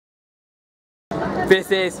This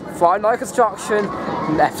is Fright Night Construction,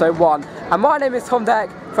 episode 1, and my name is Derrick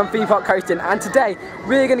from Theme Park Coasting, and today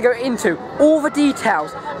we're going to go into all the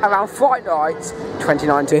details around Fright Night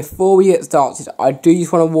 2019. Before we get started, I do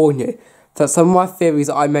just want to warn you that some of my theories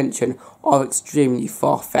that I mention are extremely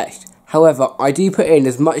far-fetched. However, I do put in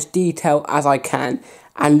as much detail as I can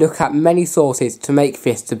and look at many sources to make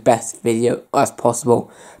this the best video as possible.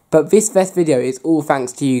 But this best video is all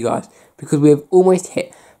thanks to you guys, because we have almost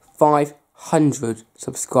hit 500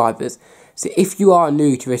 subscribers. So if you are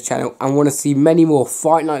new to this channel and want to see many more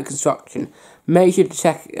Fright Night Construction, make sure to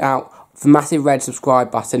check out the massive red subscribe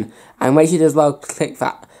button, and make sure to as well click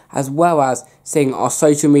that, as well as seeing our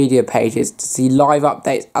social media pages to see live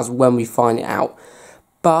updates as when we find it out.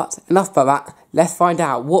 But enough about that, let's find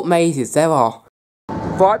out what mazes there are.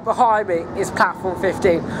 Right behind me is platform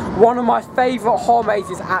 15, one of my favourite horror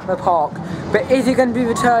mazes at the park. But is it going to be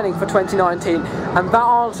returning for 2019? And that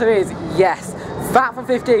answer is yes. Platform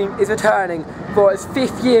 15 is returning for its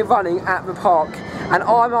 5th year running at the park. And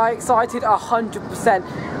I'm excited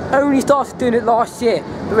 100%. Only started doing it last year.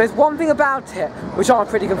 But there's one thing about it which I'm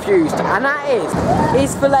pretty confused. And that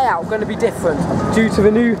is the layout going to be different due to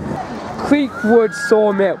the new Creekwood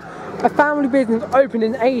Sawmill? A family business opened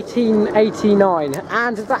in 1889,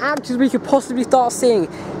 and the actors we could possibly start seeing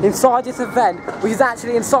inside this event, which is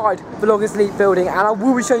actually inside the Loggers Leap building, and I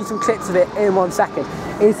will be showing some clips of it in 1 second,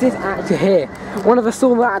 is this actor here. One of the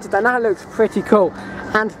sawmill actors, and that looks pretty cool.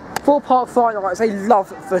 And Thorpe Park Fright Nights, they love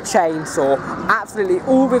the chainsaw. Absolutely,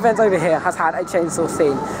 all the events over here has had a chainsaw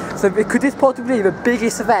scene. So could this possibly be the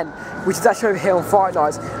biggest event, which is actually over here on Fright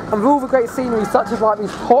Nights? And with all the great scenery, such as like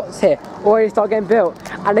these pots here, already start getting built.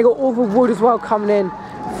 And they got all the wood as well coming in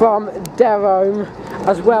from Derrick,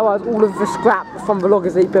 as well as all of the scrap from the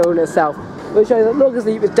Loggers Leap building itself, which shows that Loggers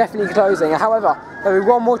Leap is definitely closing. However, there will be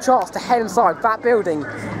one more chance to head inside that building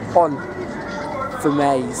on the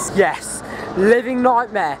maze. Yes, Living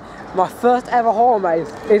Nightmare, my first ever horror maze,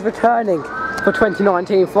 is returning for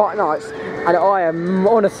 2019 Fright Nights, and I am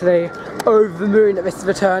honestly over the moon that this is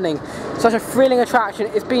returning. Such a thrilling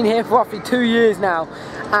attraction. It's been here for roughly 2 years now,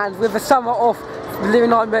 and with the summer of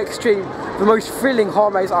Living Nightmare Extreme, the most thrilling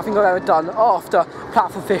horror maze I think I've ever done after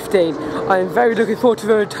platform 15. I am very looking forward to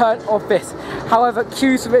the return of this. However,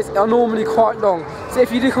 queues for this are normally quite long, so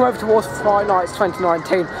if you do come over towards Fright Nights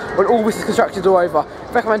 2019 when all this construction is all over,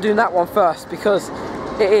 I recommend doing that one first, because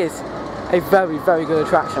it is a very, very good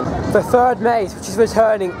attraction. The third maze which is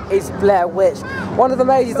returning is Blair Witch, one of the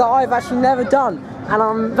mazes that I've actually never done, and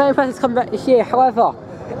I'm very impressed it's coming back this year. However,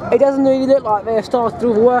 it doesn't really look like they have started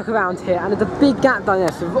all the work around here, and there's a big gap down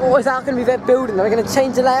there. So is that going to be their building? Are they going to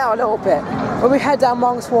change the layout a little bit? When we head down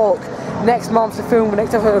Monk's Walk next month to film the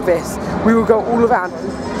next episode of this, we will go all around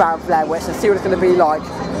Blair Witch and see what it's going to be like.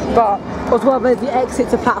 But as well, there's the exit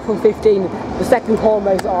to platform 15, the second horror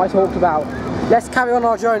maze that I talked about. Let's carry on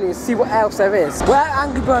our journey and see what else there is. Where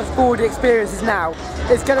Angry Birds 4D Experience is now,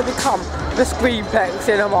 it's going to become the Screenplay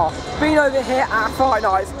Cinema. Been over here at Fright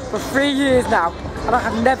Nights for 3 years now, and I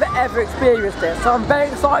have never ever experienced it, so I'm very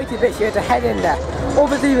excited this year to head in there.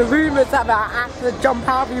 Obviously the rumours that there are actors jump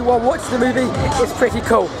out of you while watching the movie is pretty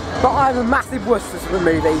cool, but I'm a massive wuss for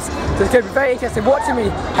movies, so it's going to be very interesting watching me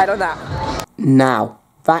head on that. Now,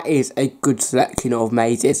 that is a good selection of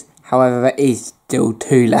mazes, however there is still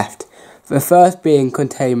 2 left. The first being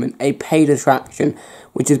Containment, a paid attraction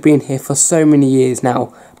which has been here for so many years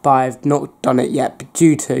now, but I've not done it yet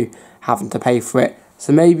due to having to pay for it.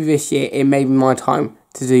 So maybe this year it may be my time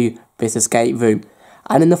to do this escape room.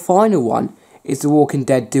 And then the final one is The Walking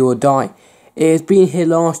Dead Do or Die. It has been here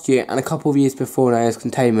last year and a couple of years before now as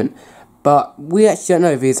Containment, but we actually don't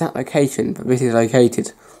know the exact location that this is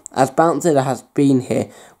located, as Bouncezilla has been here,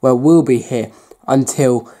 well, will be here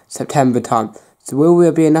until September time. So will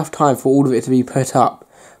there be enough time for all of it to be put up?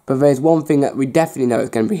 But there's one thing that we definitely know it's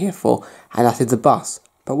going to be here for, and that is the bus.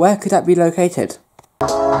 But where could that be located? Here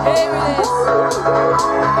it is!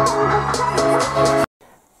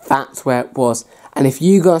 That's where it was. And if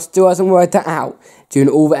you guys still hasn't worked that out during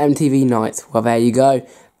all the MTV nights, well, there you go.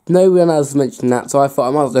 No one else mentioned that, so I thought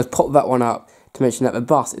I might as well just pop that one up to mention that the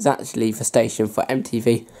bus is actually the station for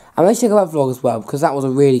MTV. And make sure to check out that vlog as well, because that was a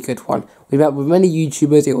really good one. We met with many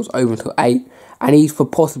YouTubers, it was over until 8, and these were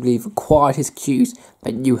possibly the quietest queues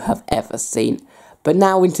that you have ever seen. But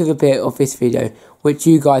now into the bit of this video, which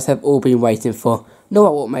you guys have all been waiting for. Not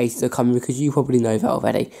about what mazes are coming, because you probably know that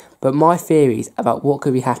already, but my theories about what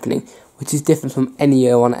could be happening, which is different from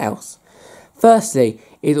anyone else. Firstly,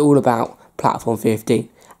 it's all about platform 15.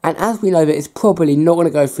 And as we know that it's probably not going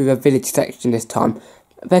to go through the village section this time,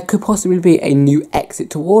 there could possibly be a new exit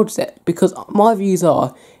towards it, because my views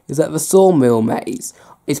is that the sawmill maze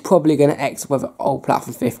it's probably going to exit where the old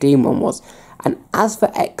platform 15 one was. And as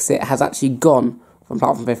the exit has actually gone from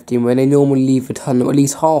platform 15, where they normally leave the tunnel at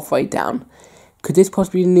least halfway down, could this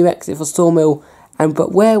possibly be the new exit for Sawmill?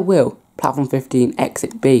 But where will platform 15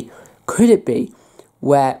 exit be? Could it be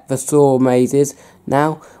where the saw maze is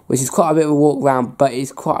now, which is quite a bit of a walk round, but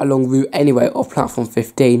it's quite a long route anyway of platform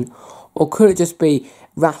 15? Or could it just be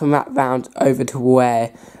wrapping that round over to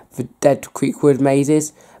where the Dead Creek Wood maze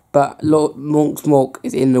is? But Monk's Mork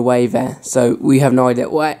is in the way there, so we have no idea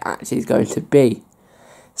where it actually is going to be.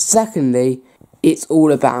 Secondly, it's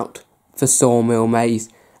all about the Sawmill maze,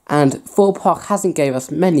 and Thorpe Park hasn't gave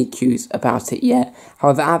us many clues about it yet.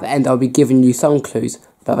 However, at the end I'll be giving you some clues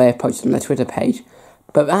that they have posted on their Twitter page.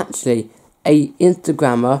 But actually, a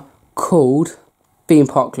Instagrammer called Theme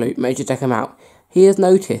Park Loop, make sure to check him out, he has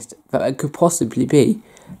noticed that it could possibly be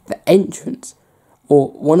the entrance, or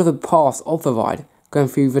one of the paths of the ride, going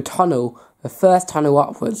through the tunnel, the first tunnel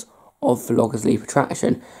upwards of the Loggers Leap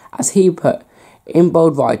attraction. As he put in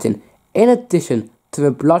bold writing, in addition to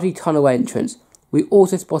the bloody tunnel entrance, we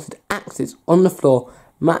also spotted axes on the floor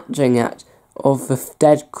matching that of the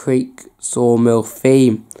Dead Creek Sawmill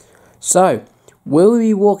theme. So, will we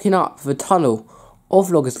be walking up the tunnel of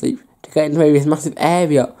Loggers Leap to get into maybe this massive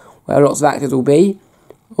area where lots of axes will be?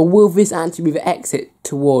 Or will this actually be the exit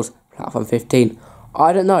towards platform 15?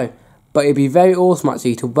 I don't know. But it'd be very awesome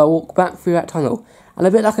actually to walk back through that tunnel. And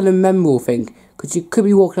a bit like a memorable thing, because you could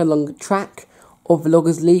be walking along the track of the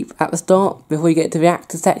Loggers Leap at the start before you get to the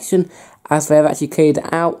actor section, as they have actually cleared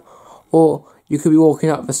it out. Or you could be walking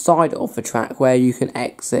up the side of the track where you can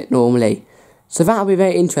exit normally. So that'll be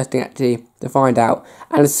very interesting actually to find out.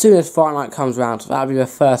 And as soon as Fright Night comes around, that'll be the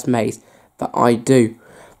first maze that I do.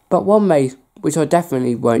 But one maze which I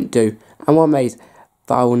definitely won't do, and one maze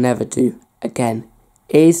that I will never do again,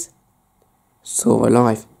 is Saw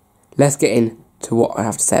Alive. Let's get into what I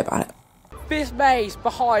have to say about it. This maze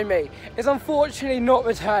behind me is unfortunately not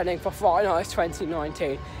returning for Fright Nights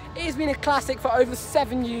 2019. It has been a classic for over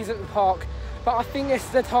 7 years at the park, but I think this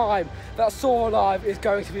is the time that Saw Alive is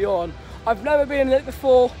going to be on. I've never been in it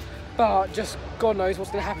before, but just God knows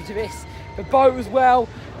what's going to happen to this. The boat as well,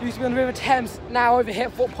 used to be on the River Thames, now over here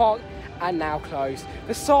at Thorpe Park, and now closed.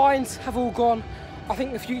 The signs have all gone. I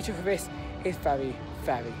think the future for this is very,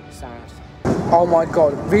 very sad. Oh my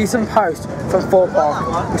god, recent post from Thorpe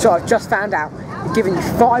Park, which I've just found out, giving you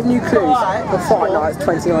 5 new clues for Fright Nights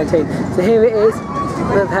 2019. So here it is,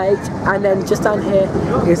 the page, and then just down here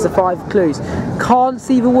is the 5 clues. Can't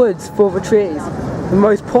see the woods for the trees. The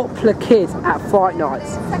most popular kid at Fright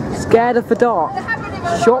Nights. Scared of the dark.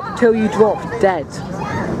 Shop till you drop dead.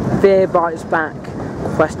 Fear bites back.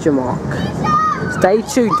 Question mark. Stay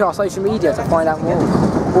tuned to our social media to find out more.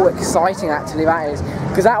 How exciting actually that is,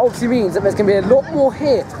 because that obviously means that there's going to be a lot more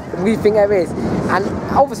here than we think there is. And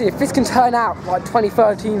obviously if this can turn out like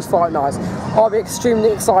 2013's Fright Nights, I'll be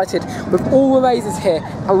extremely excited with all the mazes here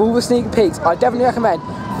and all the sneak peeks. I definitely recommend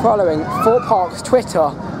following Thorpe Park's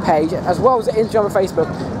Twitter page as well as Instagram and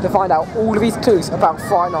Facebook to find out all of these clues about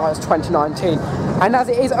Fright Nights 2019. And as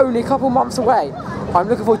it is only a couple months away, I'm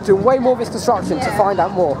looking forward to doing way more of this construction to find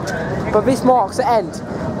out more. But this marks the end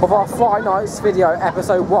of our Fright Nights video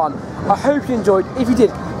episode 1. I hope you enjoyed. If you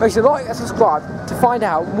did, make sure to like and subscribe to find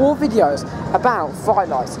out more videos about Fright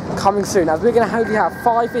Nights coming soon, as we're going to hopefully have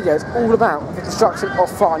 5 videos all about the construction of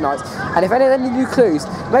Fright Nights. And if any new clues,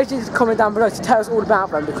 make sure to comment down below to tell us all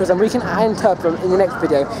about them, because then we can interpret them in the next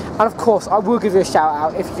video. And of course I will give you a shout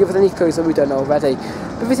out if you give us any clues that we don't know already.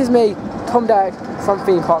 But this is me, Derrick from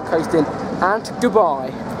Theme Park Coasting, and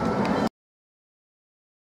goodbye.